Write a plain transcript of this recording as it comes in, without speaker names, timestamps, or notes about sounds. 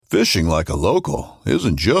Fishing like a local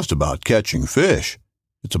isn't just about catching fish.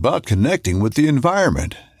 It's about connecting with the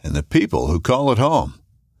environment and the people who call it home.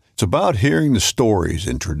 It's about hearing the stories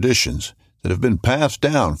and traditions that have been passed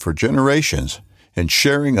down for generations and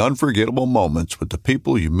sharing unforgettable moments with the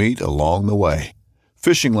people you meet along the way.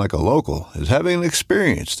 Fishing like a local is having an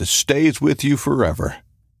experience that stays with you forever.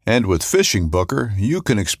 And with Fishing Booker, you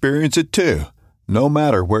can experience it too, no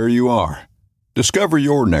matter where you are. Discover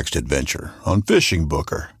your next adventure on Fishing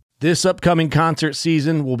Booker. This upcoming concert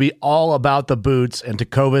season will be all about the boots, and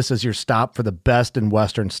Tecovas is your stop for the best in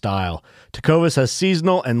Western style. Tecovas has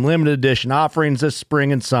seasonal and limited edition offerings this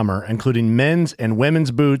spring and summer, including men's and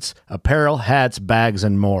women's boots, apparel, hats, bags,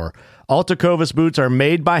 and more. All Tecovas boots are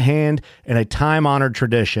made by hand in a time-honored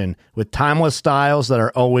tradition with timeless styles that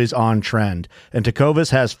are always on trend. And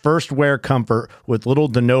Tecovas has first wear comfort with little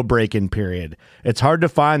to no break-in period. It's hard to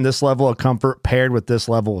find this level of comfort paired with this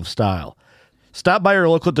level of style. Stop by your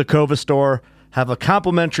local Tecovas store, have a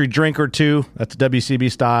complimentary drink or two, that's WCB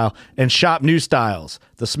style, and shop new styles.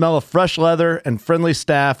 The smell of fresh leather and friendly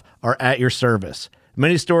staff are at your service.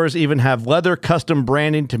 Many stores even have leather custom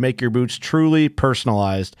branding to make your boots truly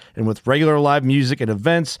personalized. And with regular live music and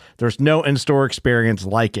events, there's no in-store experience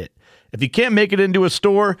like it. If you can't make it into a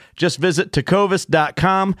store, just visit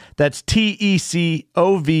tecovas.com. That's TECOVAS.com.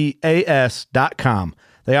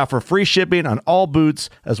 They offer free shipping on all boots,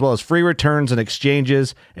 as well as free returns and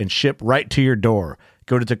exchanges, and ship right to your door.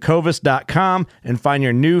 Go to tecovas.com and find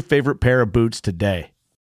your new favorite pair of boots today.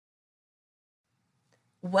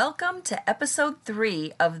 Welcome to episode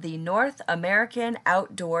 3 of the North American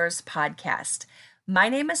Outdoors podcast. My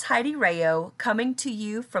name is Heidi Rayo, coming to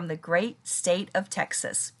you from the great state of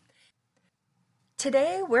Texas.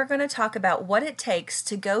 Today, we're going to talk about what it takes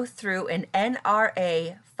to go through an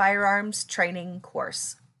NRA firearms training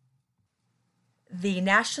course. The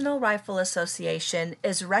National Rifle Association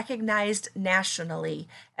is recognized nationally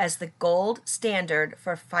as the gold standard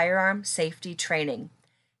for firearm safety training,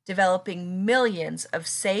 developing millions of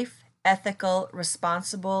safe, ethical,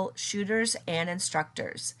 responsible shooters and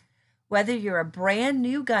instructors. Whether you're a brand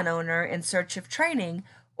new gun owner in search of training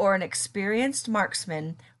or an experienced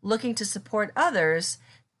marksman looking to support others,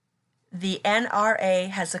 the NRA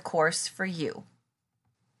has a course for you.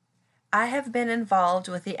 I have been involved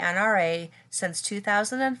with the NRA since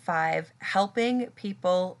 2005, helping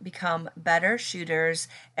people become better shooters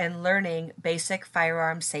and learning basic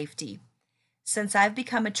firearm safety. Since I've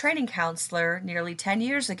become a training counselor nearly 10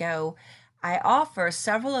 years ago, I offer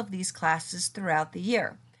several of these classes throughout the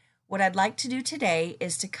year. What I'd like to do today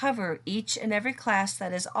is to cover each and every class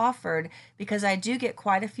that is offered because I do get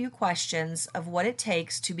quite a few questions of what it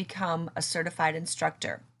takes to become a certified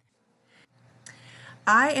instructor.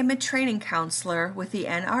 I am a training counselor with the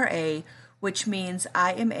NRA, which means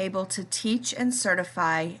I am able to teach and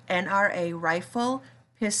certify NRA rifle,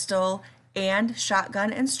 pistol, and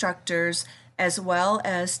shotgun instructors, as well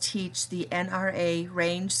as teach the NRA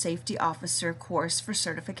Range Safety Officer course for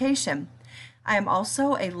certification. I am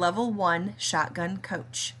also a level 1 shotgun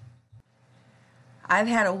coach. I've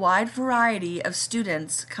had a wide variety of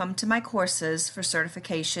students come to my courses for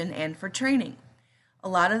certification and for training. A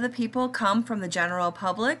lot of the people come from the general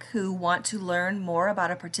public who want to learn more about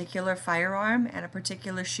a particular firearm and a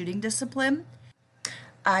particular shooting discipline.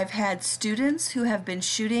 I've had students who have been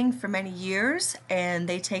shooting for many years and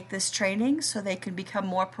they take this training so they can become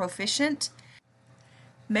more proficient.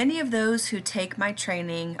 Many of those who take my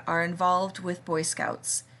training are involved with Boy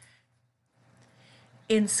Scouts.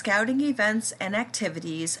 In scouting events and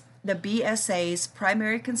activities, the BSA's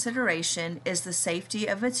primary consideration is the safety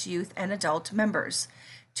of its youth and adult members.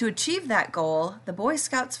 To achieve that goal, the Boy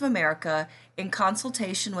Scouts of America, in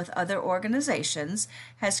consultation with other organizations,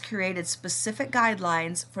 has created specific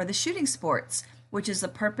guidelines for the shooting sports, which is the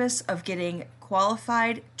purpose of getting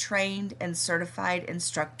qualified, trained, and certified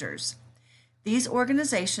instructors. These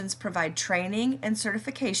organizations provide training and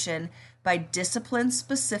certification by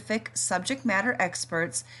discipline-specific subject matter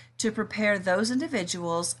experts to prepare those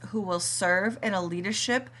individuals who will serve in a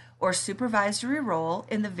leadership or supervisory role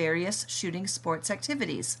in the various shooting sports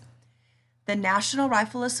activities. The National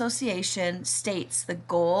Rifle Association states the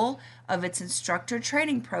goal of its instructor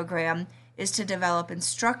training program is to develop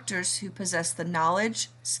instructors who possess the knowledge,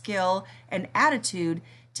 skill, and attitude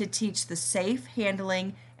to teach the safe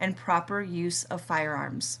handling and proper use of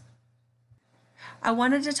firearms. I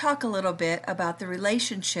wanted to talk a little bit about the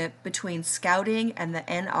relationship between scouting and the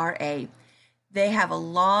NRA. They have a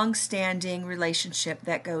long-standing relationship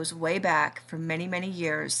that goes way back for many, many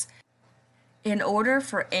years. In order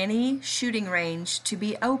for any shooting range to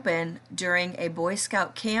be open during a Boy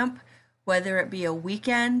Scout camp, whether it be a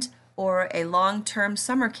weekend or a long-term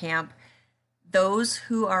summer camp, those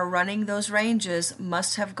who are running those ranges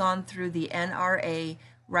must have gone through the NRA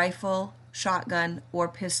rifle, shotgun, or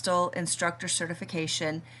pistol instructor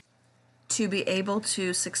certification to be able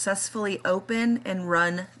to successfully open and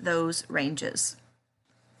run those ranges.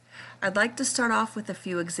 I'd like to start off with a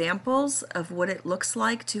few examples of what it looks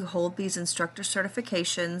like to hold these instructor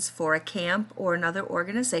certifications for a camp or another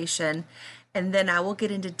organization, and then I will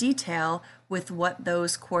get into detail with what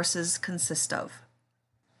those courses consist of.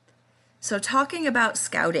 So talking about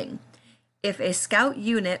scouting, if a scout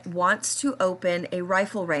unit wants to open a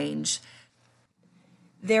rifle range,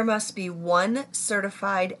 there must be one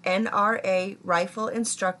certified NRA rifle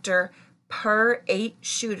instructor per 8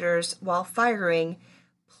 shooters while firing,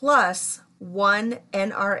 plus one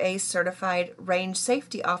NRA certified range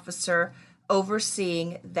safety officer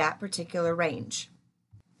overseeing that particular range.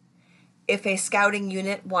 If a scouting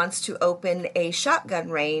unit wants to open a shotgun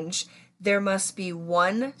range, there must be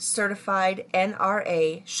one certified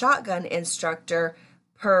NRA shotgun instructor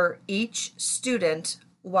per each student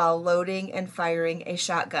while loading and firing a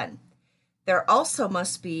shotgun. There also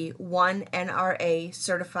must be one NRA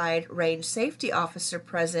certified range safety officer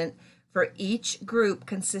present for each group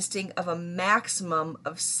consisting of a maximum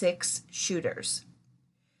of 6 shooters.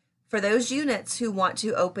 For those units who want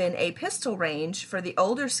to open a pistol range for the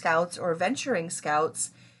older scouts or venturing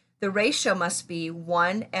scouts, the ratio must be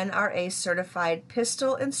one NRA certified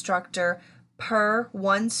pistol instructor per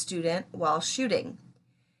 1 student while shooting.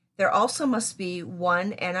 There also must be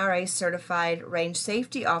one NRA certified range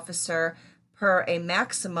safety officer per a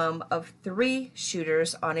maximum of 3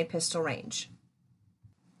 shooters on a pistol range.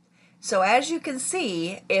 So as you can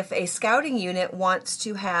see, if a scouting unit wants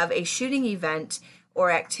to have a shooting event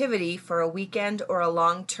or activity for a weekend or a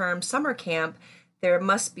long-term summer camp, there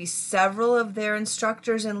must be several of their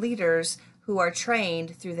instructors and leaders who are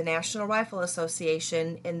trained through the National Rifle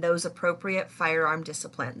Association in those appropriate firearm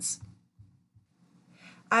disciplines.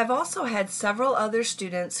 I've also had several other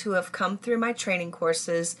students who have come through my training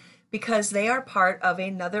courses because they are part of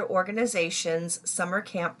another organization's summer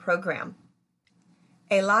camp program.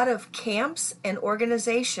 A lot of camps and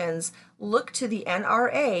organizations look to the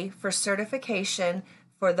NRA for certification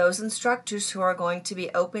for those instructors who are going to be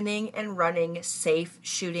opening and running safe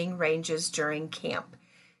shooting ranges during camp.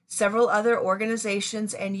 Several other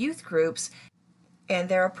organizations and youth groups and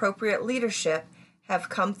their appropriate leadership have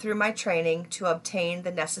come through my training to obtain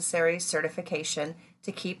the necessary certification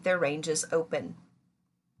to keep their ranges open.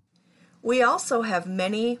 We also have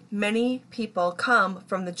many people come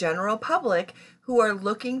from the general public who are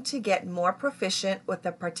looking to get more proficient with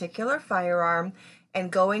a particular firearm,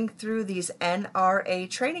 and going through these NRA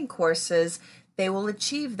training courses, they will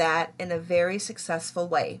achieve that in a very successful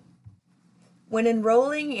way. When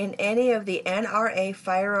enrolling in any of the NRA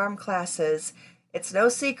firearm classes, it's no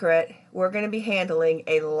secret we're going to be handling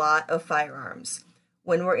a lot of firearms.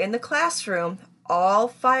 When we're in the classroom, all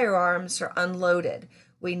firearms are unloaded.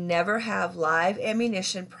 We never have live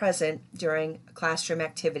ammunition present during classroom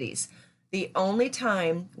activities. The only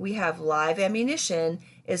time we have live ammunition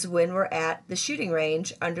is when we're at the shooting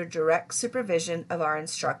range under direct supervision of our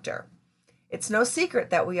instructor. It's no secret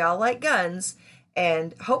that we all like guns,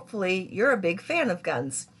 and hopefully you're a big fan of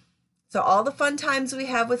guns. So all the fun times we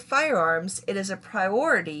have with firearms, it is a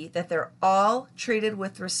priority that they're all treated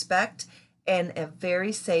with respect and a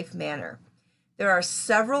very safe manner. There are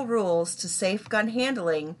several rules to safe gun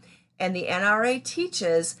handling, and the NRA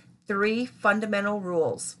teaches 3 fundamental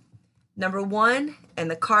rules. Number 1,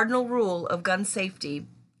 and the cardinal rule of gun safety,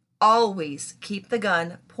 always keep the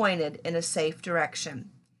gun pointed in a safe direction.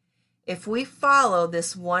 If we follow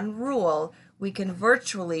this one rule, we can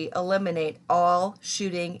virtually eliminate all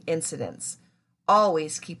shooting incidents.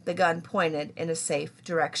 Always keep the gun pointed in a safe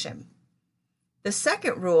direction. The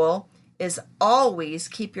second rule is always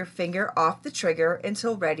keep your finger off the trigger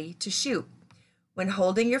until ready to shoot. When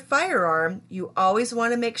holding your firearm, you always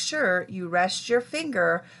want to make sure you rest your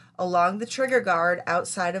finger along the trigger guard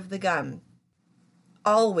outside of the gun.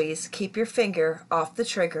 Always keep your finger off the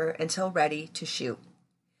trigger until ready to shoot.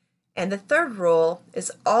 And the third rule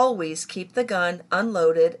is always keep the gun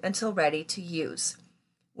unloaded until ready to use.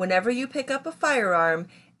 Whenever you pick up a firearm,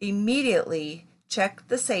 immediately check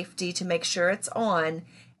the safety to make sure it's on,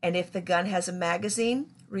 and if the gun has a magazine,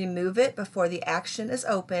 remove it before the action is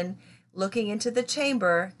open, looking into the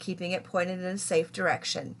chamber, keeping it pointed in a safe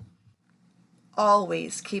direction.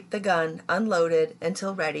 Always keep the gun unloaded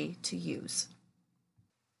until ready to use.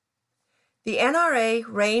 The NRA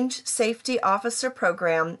Range Safety Officer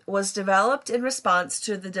Program was developed in response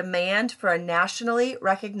to the demand for a nationally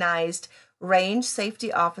recognized Range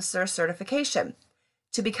Safety Officer certification.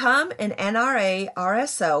 To become an NRA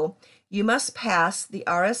RSO, you must pass the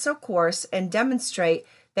RSO course and demonstrate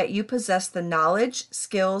that you possess the knowledge,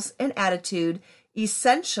 skills, and attitude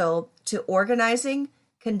essential to organizing,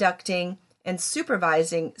 conducting, and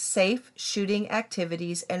supervising safe shooting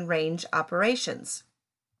activities and range operations.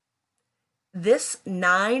 This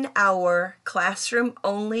 9-hour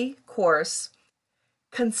classroom-only course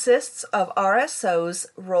consists of RSO's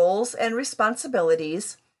roles and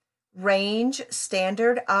responsibilities, range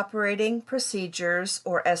standard operating procedures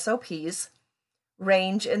or SOPs,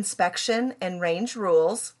 range inspection and range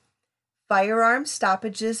rules, firearm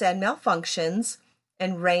stoppages and malfunctions,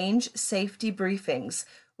 and range safety briefings,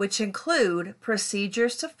 which include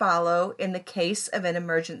procedures to follow in the case of an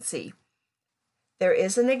emergency. There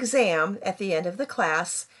is an exam at the end of the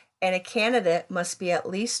class, and a candidate must be at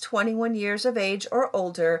least 21 years of age or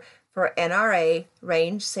older for NRA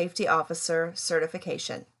Range Safety Officer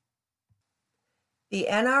certification. The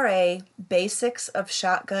NRA Basics of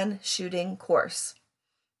Shotgun Shooting course.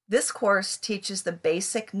 This course teaches the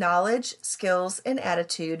basic knowledge, skills, and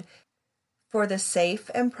attitude for the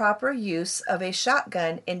safe and proper use of a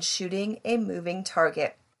shotgun in shooting a moving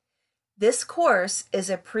target. This course is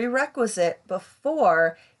a prerequisite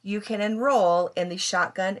before you can enroll in the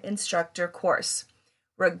shotgun instructor course.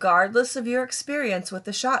 Regardless of your experience with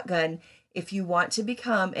the shotgun, if you want to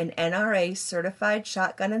become an NRA certified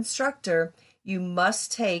shotgun instructor, you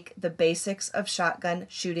must take the Basics of Shotgun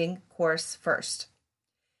Shooting course first.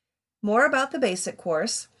 More about the basic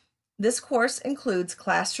course. This course includes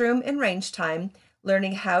classroom and range time,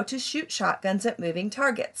 learning how to shoot shotguns at moving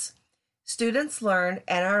targets. Students learn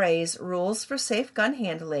NRA's rules for safe gun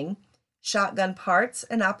handling, shotgun parts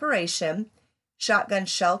and operation, shotgun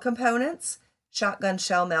shell components, shotgun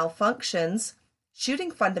shell malfunctions,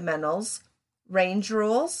 shooting fundamentals, range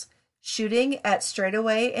rules, shooting at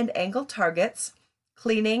straightaway and angled targets,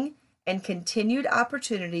 cleaning, and continued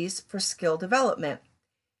opportunities for skill development.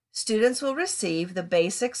 Students will receive the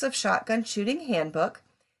Basics of Shotgun Shooting Handbook,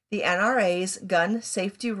 the NRA's Gun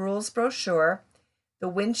Safety Rules Brochure, the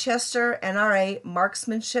Winchester NRA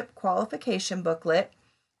Marksmanship Qualification Booklet,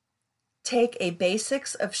 take a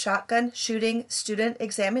Basics of Shotgun Shooting student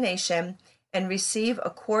examination, and receive a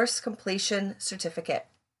course completion certificate.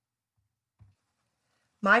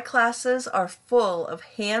 My classes are full of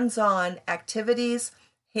hands-on activities,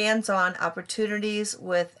 hands-on opportunities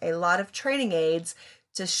with a lot of training aids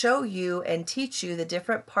to show you and teach you the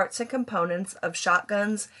different parts and components of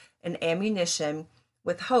shotguns and ammunition,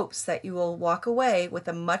 with hopes that you will walk away with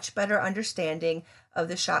a much better understanding of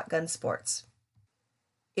the shotgun sports.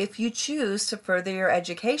 If you choose to further your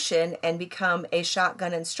education and become a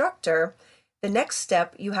shotgun instructor, the next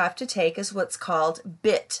step you have to take is what's called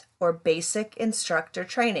BIT, or Basic Instructor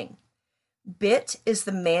Training. BIT is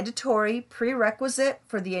the mandatory prerequisite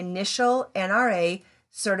for the initial NRA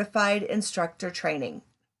Certified Instructor Training.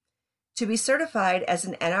 To be certified as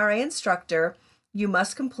an NRA instructor, you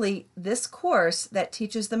must complete this course that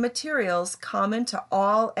teaches the materials common to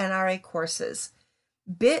all NRA courses.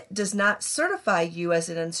 BIT does not certify you as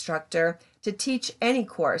an instructor to teach any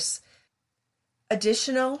course.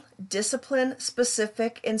 Additional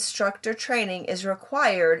discipline-specific instructor training is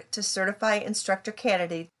required to certify instructor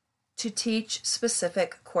candidates to teach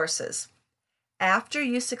specific courses. After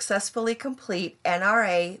you successfully complete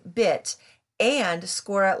NRA BIT and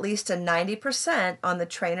score at least a 90% on the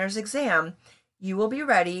trainer's exam, you will be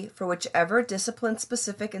ready for whichever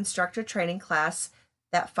discipline-specific instructor training class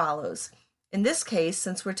that follows. In this case,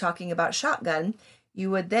 since we're talking about shotgun,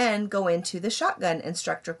 you would then go into the shotgun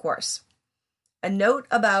instructor course. A note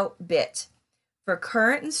about BIT. For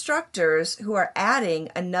current instructors who are adding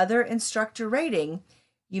another instructor rating,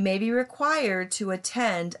 you may be required to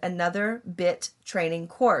attend another BIT training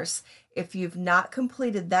course if you've not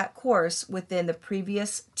completed that course within the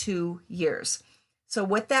previous 2 years. So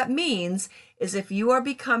what that means is if you are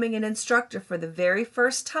becoming an instructor for the very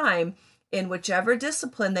first time in whichever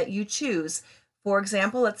discipline that you choose, for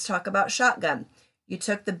example, let's talk about shotgun. You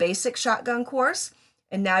took the basic shotgun course,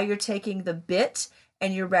 and now you're taking the BIT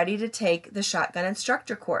and you're ready to take the shotgun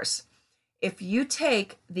instructor course. If you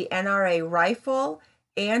take the NRA rifle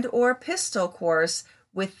and or pistol course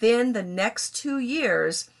within the next 2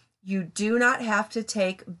 years, you do not have to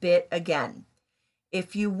take BIT again.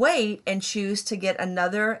 If you wait and choose to get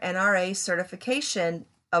another NRA certification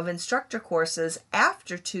of instructor courses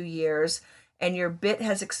after 2 years and your BIT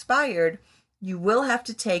has expired, you will have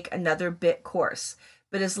to take another BIT course.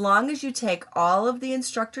 But as long as you take all of the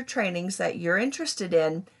instructor trainings that you're interested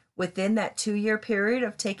in within that 2-year period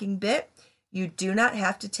of taking BIT, you do not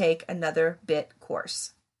have to take another BIT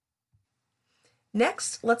course.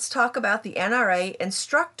 Next, let's talk about the NRA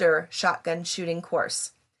Instructor Shotgun Shooting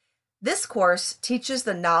Course. This course teaches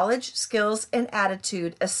the knowledge, skills, and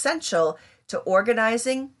attitude essential to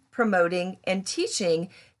organizing, promoting, and teaching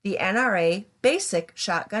the NRA Basic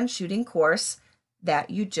Shotgun Shooting Course that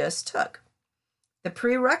you just took. The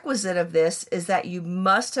prerequisite of this is that you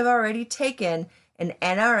must have already taken an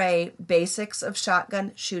NRA Basics of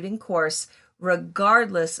Shotgun Shooting course,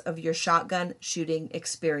 regardless of your shotgun shooting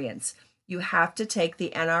experience. You have to take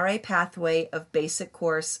the NRA Pathway of Basic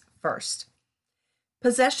course first.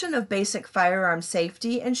 Possession of basic firearm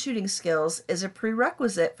safety and shooting skills is a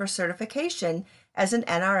prerequisite for certification as an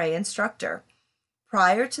NRA instructor.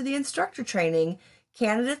 Prior to the instructor training,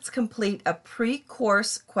 candidates complete a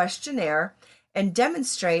pre-course questionnaire and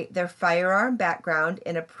demonstrate their firearm background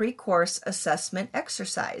in a pre-course assessment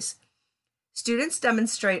exercise. Students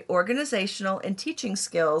demonstrate organizational and teaching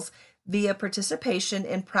skills via participation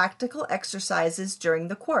in practical exercises during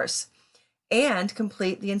the course and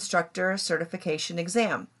complete the instructor certification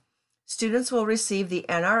exam. Students will receive the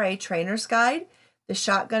NRA Trainer's Guide, the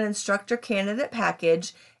Shotgun Instructor Candidate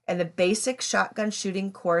Package, and the Basic Shotgun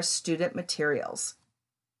Shooting Course student materials.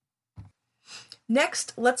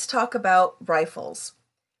 Next, let's talk about rifles.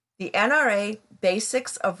 The NRA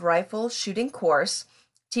Basics of Rifle Shooting course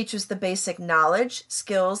teaches the basic knowledge,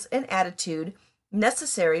 skills, and attitude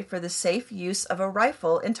necessary for the safe use of a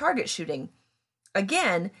rifle in target shooting.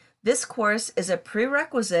 Again, this course is a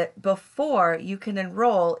prerequisite before you can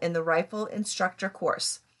enroll in the rifle instructor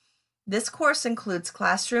course. This course includes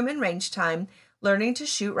classroom and range time learning to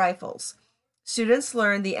shoot rifles. Students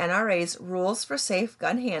learn the NRA's rules for safe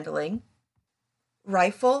gun handling,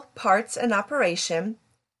 rifle parts and operation,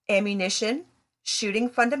 ammunition, shooting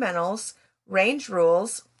fundamentals, range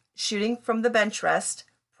rules, shooting from the bench rest,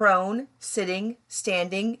 prone, sitting,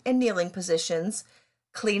 standing, and kneeling positions,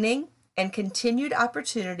 cleaning, and continued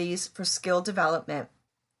opportunities for skill development.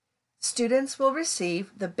 Students will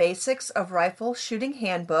receive the Basics of Rifle Shooting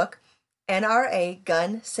Handbook, NRA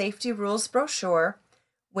Gun Safety Rules Brochure,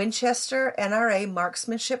 Winchester NRA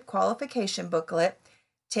Marksmanship Qualification Booklet,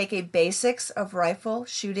 take a Basics of Rifle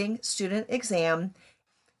Shooting student exam,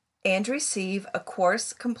 and receive a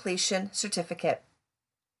course completion certificate.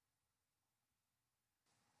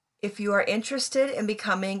 If you are interested in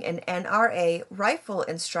becoming an NRA rifle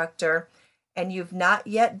instructor and you've not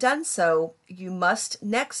yet done so, you must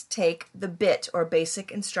next take the BIT or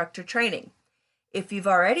Basic Instructor Training. If you've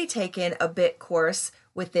already taken a BIT course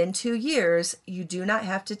within 2 years, you do not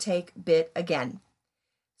have to take BIT again.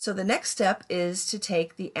 So the next step is to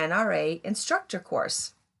take the NRA Instructor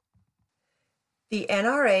course. The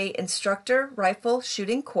NRA Instructor Rifle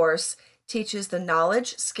Shooting course teaches the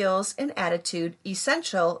knowledge, skills, and attitude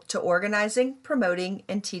essential to organizing, promoting,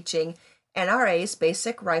 and teaching NRA's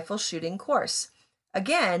Basic Rifle Shooting course.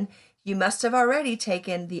 Again, you must have already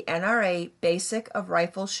taken the NRA Basic of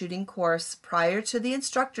Rifle Shooting course prior to the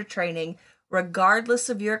instructor training, regardless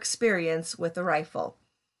of your experience with a rifle.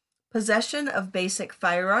 Possession of basic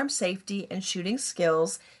firearm safety and shooting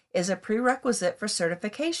skills is a prerequisite for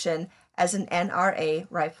certification as an NRA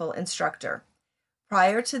rifle instructor.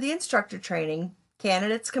 Prior to the instructor training,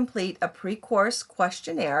 candidates complete a pre-course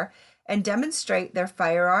questionnaire and demonstrate their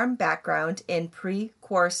firearm background in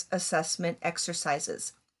pre-course assessment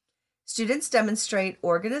exercises. Students demonstrate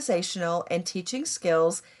organizational and teaching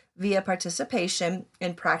skills via participation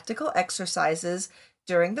in practical exercises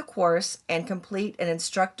during the course and complete an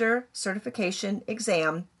instructor certification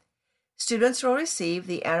exam. Students will receive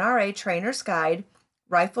the NRA Trainer's Guide,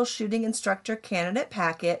 Rifle Shooting Instructor Candidate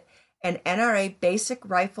Packet, and NRA Basic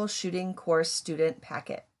Rifle Shooting Course Student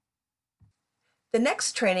Packet. The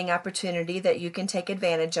next training opportunity that you can take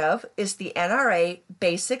advantage of is the NRA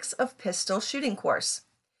Basics of Pistol Shooting course.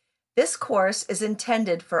 This course is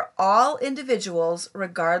intended for all individuals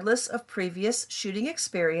regardless of previous shooting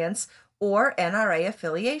experience or NRA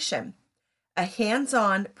affiliation. A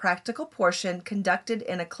hands-on practical portion conducted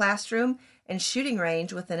in a classroom and shooting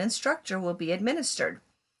range with an instructor will be administered.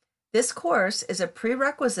 This course is a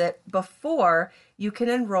prerequisite before you can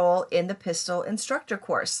enroll in the pistol instructor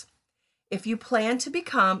course. If you plan to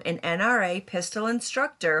become an NRA pistol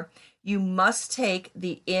instructor, you must take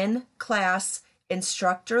the in-class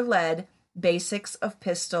instructor-led Basics of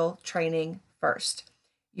Pistol training first.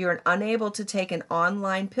 You're unable to take an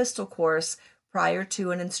online pistol course prior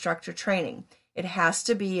to an instructor training. It has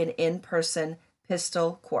to be an in-person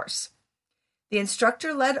pistol course. The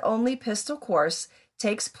instructor-led only pistol course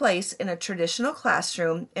takes place in a traditional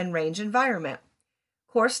classroom and range environment.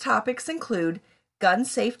 Course topics include gun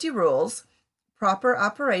safety rules, proper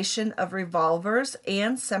operation of revolvers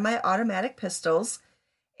and semi-automatic pistols,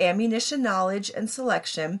 ammunition knowledge and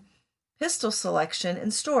selection, pistol selection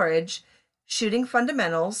and storage, shooting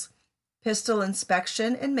fundamentals, pistol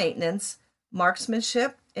inspection and maintenance,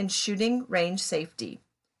 marksmanship, and shooting range safety.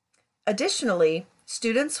 Additionally,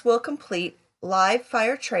 students will complete live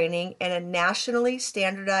fire training and a nationally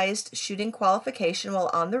standardized shooting qualification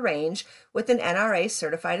while on the range with an NRA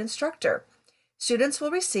certified instructor. Students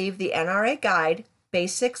will receive the NRA Guide,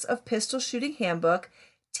 Basics of Pistol Shooting Handbook,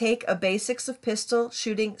 take a Basics of Pistol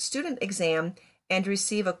Shooting student exam, and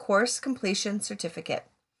receive a course completion certificate.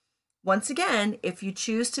 Once again, if you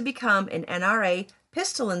choose to become an NRA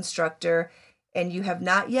pistol instructor and you have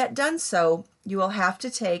not yet done so, you will have to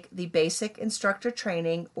take the Basic Instructor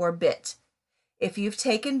Training, or BIT. If you've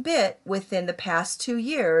taken BIT within the past 2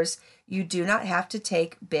 years, you do not have to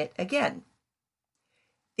take BIT again.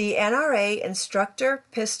 The NRA Instructor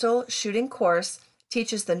Pistol Shooting course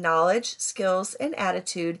teaches the knowledge, skills, and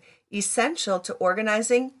attitude essential to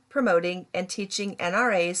organizing, promoting, and teaching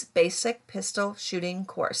NRA's basic pistol shooting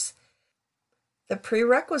course. The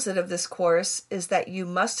prerequisite of this course is that you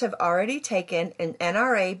must have already taken an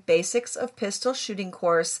NRA Basics of Pistol Shooting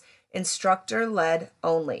course, instructor-led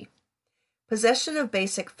only. Possession of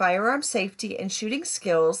basic firearm safety and shooting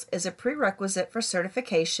skills is a prerequisite for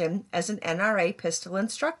certification as an NRA pistol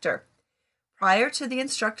instructor. Prior to the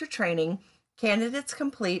instructor training, candidates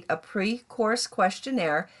complete a pre-course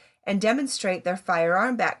questionnaire and demonstrate their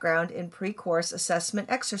firearm background in pre-course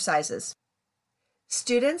assessment exercises.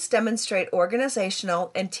 Students demonstrate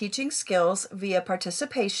organizational and teaching skills via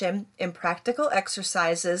participation in practical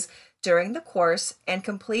exercises during the course and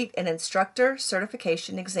complete an instructor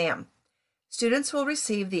certification exam. Students will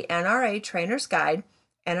receive the NRA Trainer's Guide,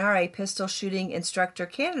 NRA Pistol Shooting Instructor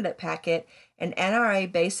Candidate Packet, and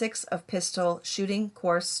NRA Basics of Pistol Shooting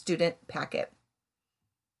Course Student Packet.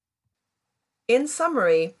 In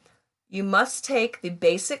summary, you must take the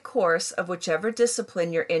basic course of whichever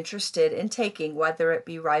discipline you're interested in taking, whether it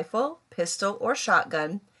be rifle, pistol, or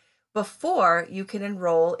shotgun, before you can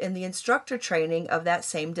enroll in the instructor training of that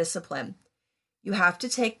same discipline. You have to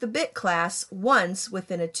take the BIT class once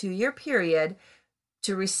within a 2-year period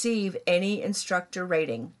to receive any instructor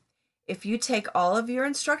rating. If you take all of your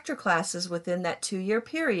instructor classes within that 2-year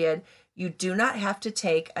period, you do not have to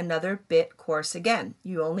take another BIT course again.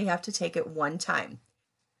 You only have to take it one time.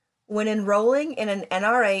 When enrolling in an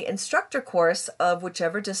NRA instructor course of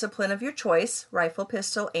whichever discipline of your choice, rifle,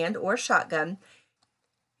 pistol, and/or shotgun,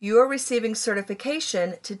 you are receiving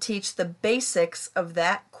certification to teach the basics of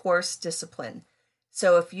that course discipline.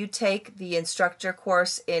 So if you take the instructor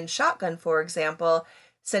course in shotgun, for example,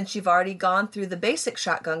 since you've already gone through the basic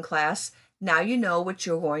shotgun class, now you know what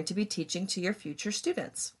you're going to be teaching to your future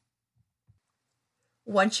students.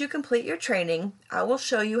 Once you complete your training, I will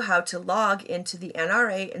show you how to log into the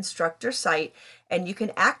NRA instructor site and you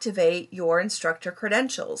can activate your instructor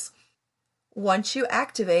credentials. Once you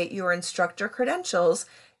activate your instructor credentials,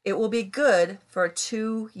 it will be good for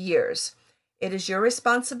 2 years. It is your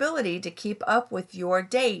responsibility to keep up with your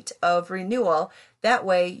date of renewal. That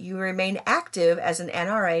way you remain active as an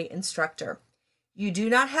NRA instructor. You do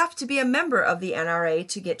not have to be a member of the NRA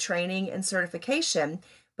to get training and certification,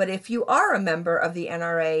 but if you are a member of the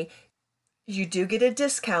NRA, you do get a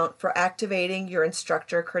discount for activating your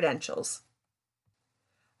instructor credentials.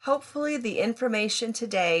 Hopefully the information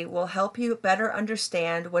today will help you better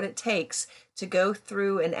understand what it takes to go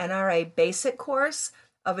through an NRA basic course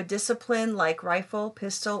of a discipline like rifle,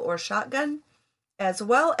 pistol, or shotgun, as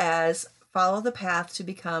well as follow the path to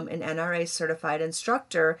become an NRA certified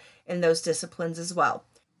instructor in those disciplines as well.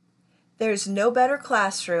 There's no better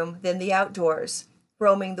classroom than the outdoors,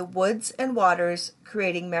 roaming the woods and waters,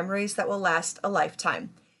 creating memories that will last a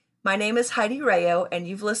lifetime. My name is Heidi Rayo, and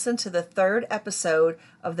you've listened to the 3rd episode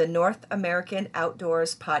of the North American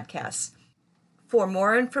Outdoors podcast. For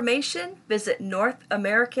more information, visit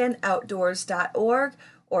NorthAmericanOutdoors.org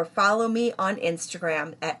or follow me on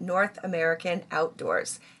Instagram at North American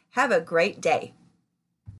Outdoors. Have a great day.